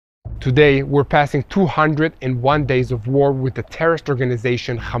Today, we're passing 201 days of war with the terrorist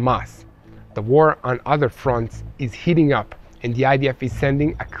organization Hamas. The war on other fronts is heating up, and the IDF is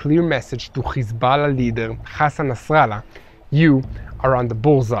sending a clear message to Hezbollah leader Hassan Nasrallah: you are on the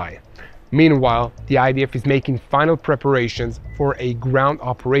bullseye. Meanwhile, the IDF is making final preparations for a ground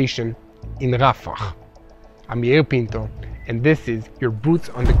operation in Rafah. I'm Yair Pinto, and this is your Boots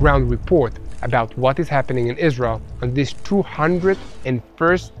on the Ground report about what is happening in Israel on this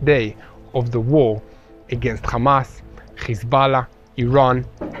 201st day of the war against Hamas, Hezbollah, Iran,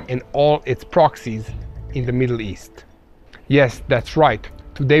 and all its proxies in the Middle East. Yes, that's right.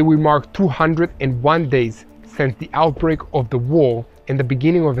 Today we mark 201 days since the outbreak of the war and the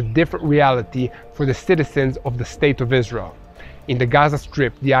beginning of a different reality for the citizens of the State of Israel. In the Gaza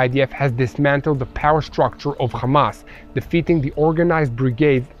Strip, the IDF has dismantled the power structure of Hamas, defeating the organized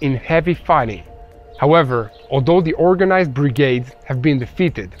brigades in heavy fighting. However, although the organized brigades have been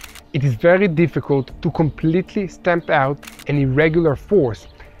defeated, it is very difficult to completely stamp out an irregular force,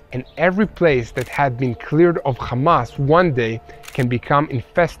 and every place that had been cleared of Hamas one day can become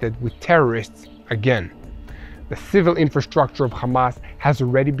infested with terrorists again. The civil infrastructure of Hamas has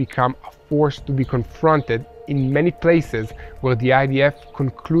already become a force to be confronted in many places where the IDF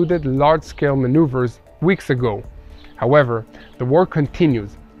concluded large-scale maneuvers weeks ago. However, the war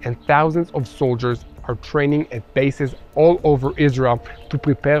continues, and thousands of soldiers are training at bases all over Israel to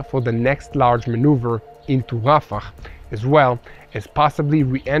prepare for the next large maneuver into Rafah, as well as possibly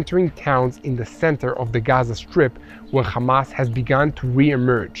re-entering towns in the center of the Gaza Strip where Hamas has begun to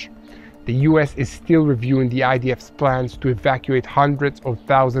re-emerge. The US is still reviewing the IDF's plans to evacuate hundreds of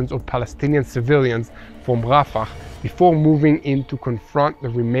thousands of Palestinian civilians from Rafah before moving in to confront the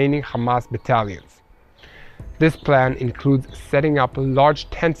remaining Hamas battalions. This plan includes setting up large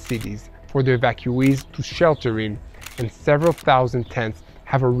tent cities for the evacuees to shelter in, and several thousand tents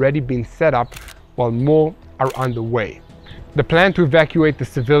have already been set up while more are on the way. The plan to evacuate the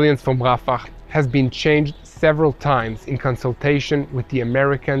civilians from Rafah has been changed several times in consultation with the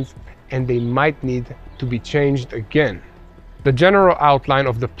Americans, and they might need to be changed again. The general outline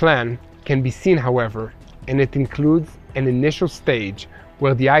of the plan can be seen, however, and it includes an initial stage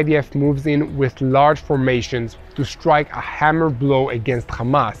where the IDF moves in with large formations to strike a hammer blow against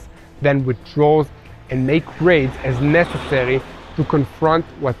Hamas, then withdraws and make raids as necessary to confront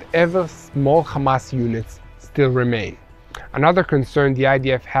whatever small Hamas units still remain. Another concern the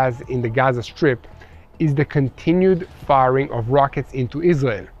IDF has in the Gaza Strip is the continued firing of rockets into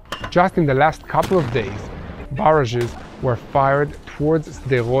Israel. Just in the last couple of days, barrages were fired towards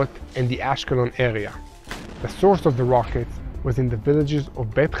Sderot and the Ashkelon area. The source of the rockets was in the villages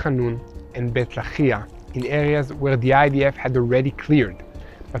of Bet Hanun and Bet Lachia, in areas where the IDF had already cleared.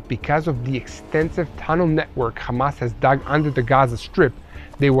 But because of the extensive tunnel network Hamas has dug under the Gaza Strip,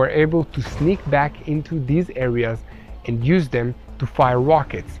 they were able to sneak back into these areas and use them to fire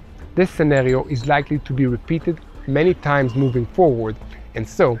rockets. This scenario is likely to be repeated many times moving forward, and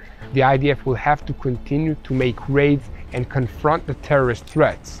so the IDF will have to continue to make raids and confront the terrorist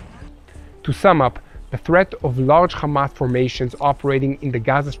threats. To sum up, the threat of large Hamas formations operating in the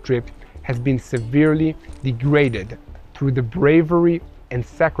Gaza Strip has been severely degraded through the bravery and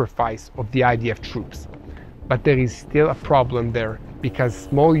sacrifice of the IDF troops. But there is still a problem there because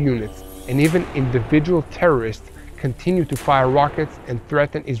small units and even individual terrorists continue to fire rockets and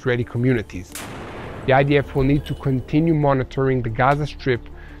threaten Israeli communities. The IDF will need to continue monitoring the Gaza Strip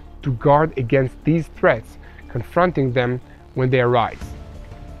to guard against these threats, confronting them when they arise.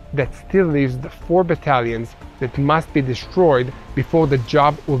 That still leaves the 4 battalions that must be destroyed before the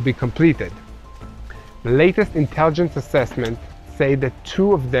job will be completed. The latest intelligence assessments say that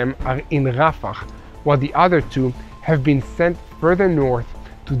 2 of them are in Rafah, while the other 2 have been sent further north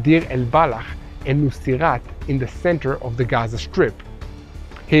to Deir el-Balah and Nusirat in the center of the Gaza Strip.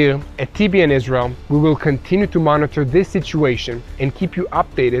 Here at TBN Israel, we will continue to monitor this situation and keep you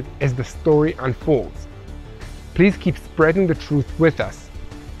updated as the story unfolds. Please keep spreading the truth with us.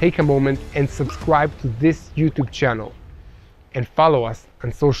 Take a moment and subscribe to this YouTube channel and follow us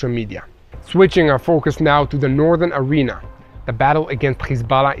on social media. Switching our focus now to the northern arena, the battle against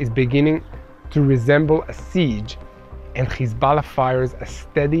Hezbollah is beginning to resemble a siege, and Hezbollah fires a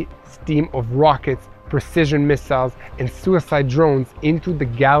steady stream of rockets, precision missiles, and suicide drones into the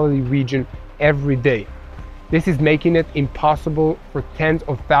Galilee region every day. This is making it impossible for tens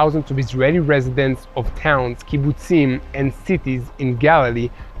of thousands of Israeli residents of towns, kibbutzim, and cities in Galilee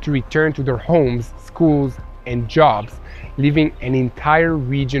to return to their homes, schools, and jobs, leaving an entire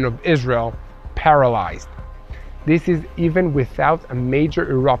region of Israel paralyzed. This is even without a major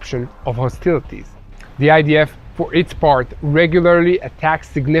eruption of hostilities. The IDF for its part, regularly attacks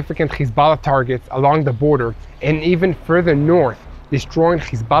significant Hezbollah targets along the border and even further north, destroying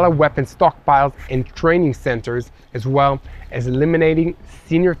Hezbollah weapon stockpiles and training centers, as well as eliminating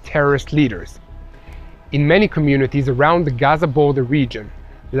senior terrorist leaders. In many communities around the Gaza border region,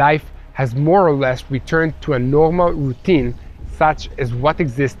 life has more or less returned to a normal routine such as what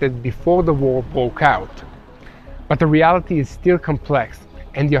existed before the war broke out. But the reality is still complex,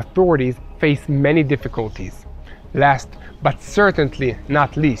 and the authorities face many difficulties. Last, but certainly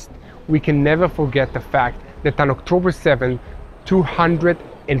not least, we can never forget the fact that on October 7,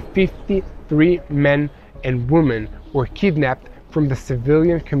 253 men and women were kidnapped from the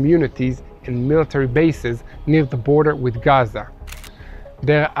civilian communities and military bases near the border with Gaza.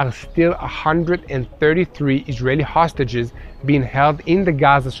 There are still 133 Israeli hostages being held in the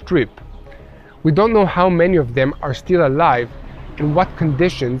Gaza Strip. We don't know how many of them are still alive and what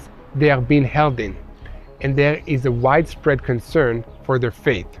conditions they are being held in, and there is a widespread concern for their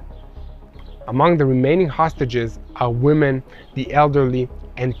fate. Among the remaining hostages are women, the elderly,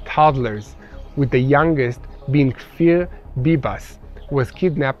 and toddlers, with the youngest being Kfir Bibas, who was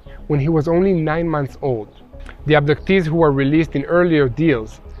kidnapped when he was only 9 months old. The abductees who were released in earlier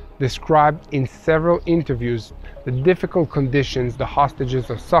deals described in several interviews the difficult conditions the hostages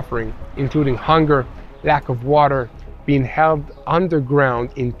are suffering, including hunger, lack of water, being held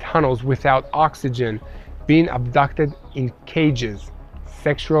underground in tunnels without oxygen, being abducted in cages,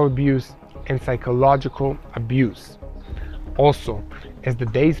 sexual abuse, and psychological abuse. Also, as the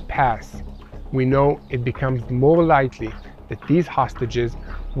days pass, we know it becomes more likely that these hostages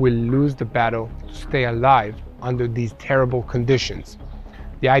will lose the battle to stay alive under these terrible conditions.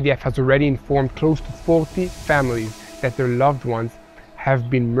 The IDF has already informed close to 40 families that their loved ones have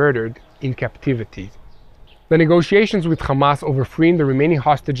been murdered in captivity. The negotiations with Hamas over freeing the remaining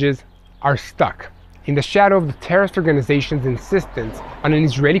hostages are stuck in the shadow of the terrorist organization's insistence on an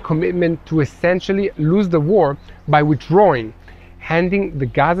Israeli commitment to essentially lose the war by withdrawing, handing the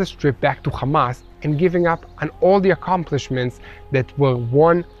Gaza Strip back to Hamas, and giving up on all the accomplishments that were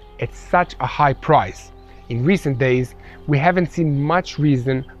won at such a high price. In recent days, we haven't seen much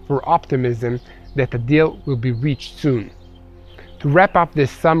reason for optimism that a deal will be reached soon. To wrap up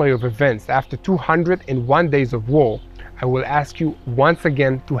this summary of events after 201 days of war, I will ask you once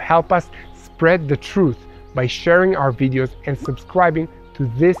again to help us spread the truth by sharing our videos and subscribing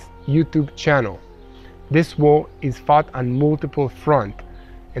to this YouTube channel. This war is fought on multiple fronts,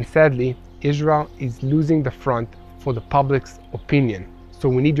 and sadly, Israel is losing the front for the public's opinion. So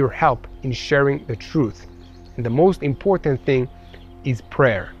we need your help in sharing the truth. And the most important thing is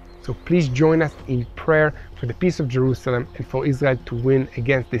prayer. So please join us in prayer for the peace of Jerusalem and for Israel to win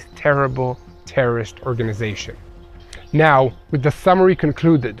against this terrible terrorist organization. Now, with the summary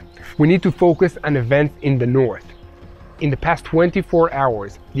concluded, we need to focus on events in the north. In the past 24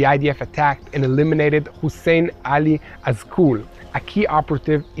 hours, the IDF attacked and eliminated Hussein Ali Azkul, a key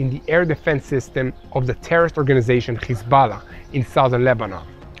operative in the air defense system of the terrorist organization Hezbollah in southern Lebanon.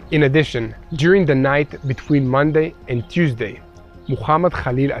 In addition, during the night between Monday and Tuesday, Muhammad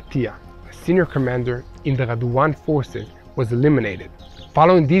Khalil Atiyah, a senior commander in the Radwan forces, was eliminated.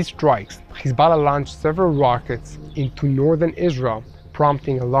 Following these strikes, Hezbollah launched several rockets into northern Israel,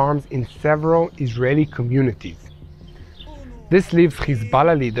 prompting alarms in several Israeli communities. This leaves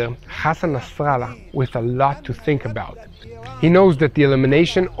Hezbollah leader Hassan Nasrallah with a lot to think about. He knows that the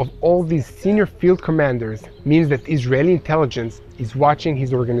elimination of all these senior field commanders means that Israeli intelligence is watching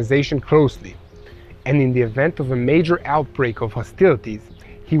his organization closely, and in the event of a major outbreak of hostilities,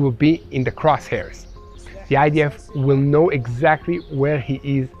 he will be in the crosshairs. The IDF will know exactly where he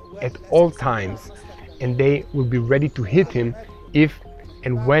is at all times, and they will be ready to hit him if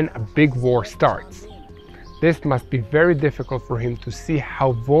and when a big war starts. This must be very difficult for him to see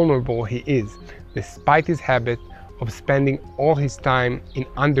how vulnerable he is, despite his habit of spending all his time in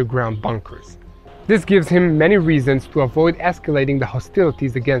underground bunkers. This gives him many reasons to avoid escalating the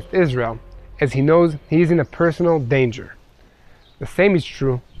hostilities against Israel, as he knows he is in a personal danger. The same is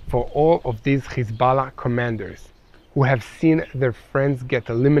true for all of these Hezbollah commanders, who have seen their friends get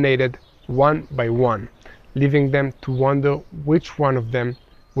eliminated one by one, leaving them to wonder which one of them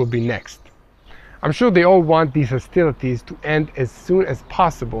will be next. I'm sure they all want these hostilities to end as soon as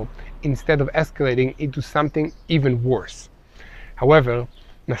possible instead of escalating into something even worse. However,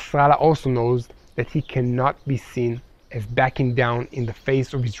 Nasrallah also knows that he cannot be seen as backing down in the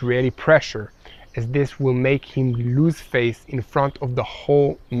face of Israeli pressure, as this will make him lose face in front of the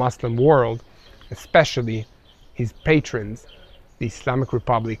whole Muslim world, especially his patrons, the Islamic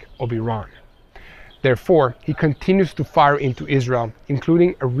Republic of Iran. Therefore, he continues to fire into Israel,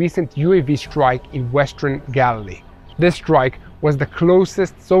 including a recent UAV strike in Western Galilee. This strike was the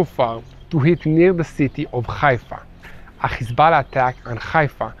closest so far to hit near the city of Haifa. A Hezbollah attack on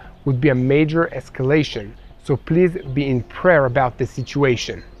Haifa would be a major escalation, so please be in prayer about this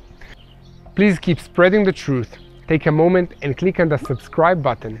situation. Please keep spreading the truth. Take a moment and click on the subscribe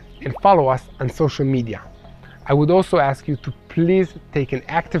button and follow us on social media. I would also ask you to please take an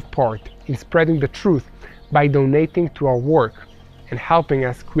active part in spreading the truth by donating to our work and helping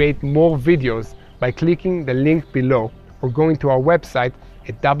us create more videos by clicking the link below or going to our website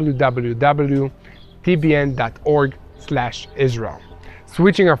at www.tbn.org/Israel.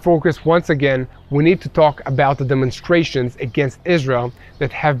 Switching our focus once again, we need to talk about the demonstrations against Israel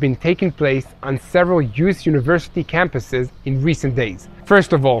that have been taking place on several US university campuses in recent days.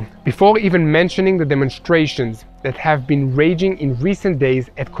 First of all, before even mentioning the demonstrations that have been raging in recent days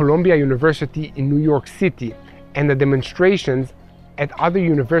at Columbia University in New York City and the demonstrations at other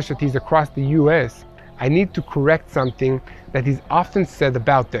universities across the US, I need to correct something that is often said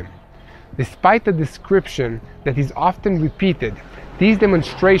about them. Despite the description that is often repeated, these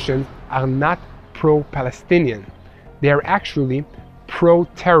demonstrations are not pro-Palestinian. They are actually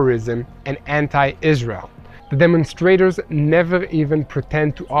pro-terrorism and anti-Israel. The demonstrators never even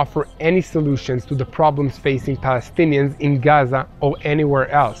pretend to offer any solutions to the problems facing Palestinians in Gaza or anywhere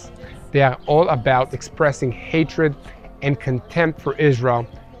else. They are all about expressing hatred and contempt for Israel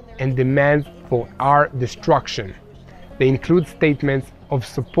and demands for our destruction. They include statements of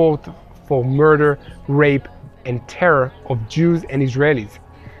support for murder, rape, and terror of Jews and Israelis,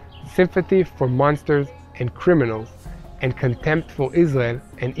 sympathy for monsters and criminals, and contempt for Israel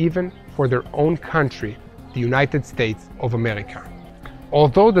and even for their own country, the United States of America.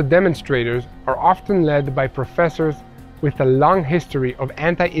 Although the demonstrators are often led by professors with a long history of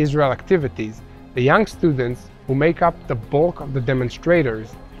anti-Israel activities, the young students who make up the bulk of the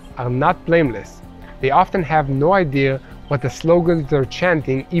demonstrators are not blameless. They often have no idea what the slogans they're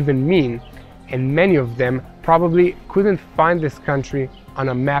chanting even mean, and many of them probably couldn't find this country on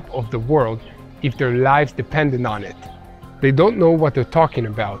a map of the world if their lives depended on it. They don't know what they're talking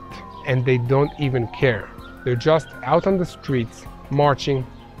about, and they don't even care. They're just out on the streets, marching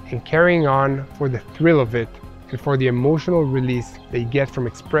and carrying on for the thrill of it and for the emotional release they get from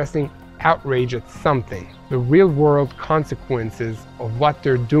expressing outrage at something. The real-world consequences of what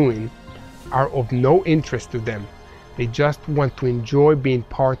they're doing are of no interest to them. They just want to enjoy being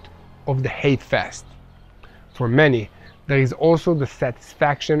part of the hate fest. For many, there is also the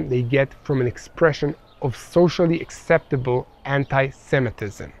satisfaction they get from an expression of socially acceptable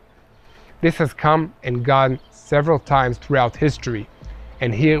anti-Semitism. This has come and gone several times throughout history,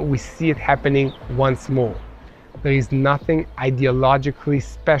 and here we see it happening once more. There is nothing ideologically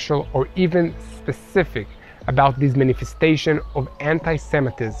special or even specific about this manifestation of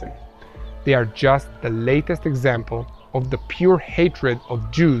anti-Semitism. They are just the latest example of the pure hatred of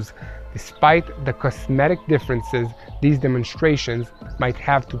Jews, despite the cosmetic differences these demonstrations might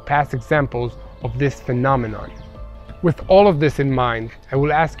have to past examples of this phenomenon. With all of this in mind, I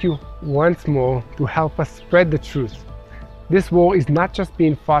will ask you once more to help us spread the truth. This war is not just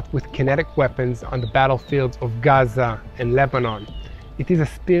being fought with kinetic weapons on the battlefields of Gaza and Lebanon. It is a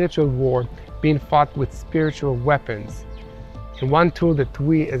spiritual war being fought with spiritual weapons. And one tool that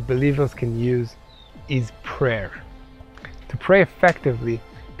we as believers can use is prayer. To pray effectively,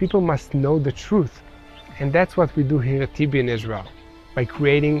 people must know the truth. And that's what we do here at TBN Israel, by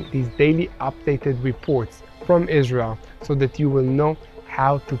creating these daily updated reports from Israel so that you will know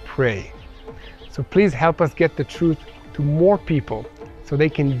how to pray. So please help us get the truth to more people so they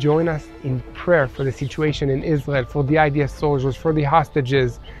can join us in prayer for the situation in Israel, for the IDF soldiers, for the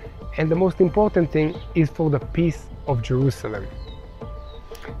hostages, and the most important thing is for the peace of Jerusalem.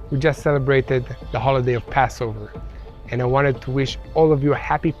 We just celebrated the holiday of Passover, and I wanted to wish all of you a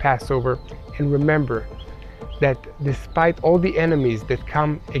happy Passover, and remember that despite all the enemies that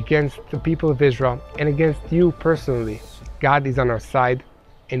come against the people of Israel and against you personally, God is on our side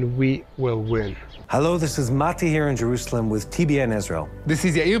and we will win. Hello, this is Mati here in Jerusalem with TBN Israel. This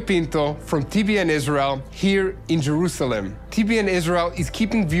is Yair Pinto from TBN Israel here in Jerusalem. TBN Israel is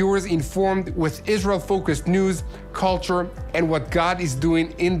keeping viewers informed with Israel-focused news, culture, and what God is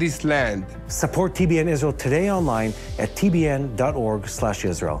doing in this land. Support TBN Israel today online at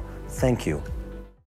tbn.org/Israel. Thank you.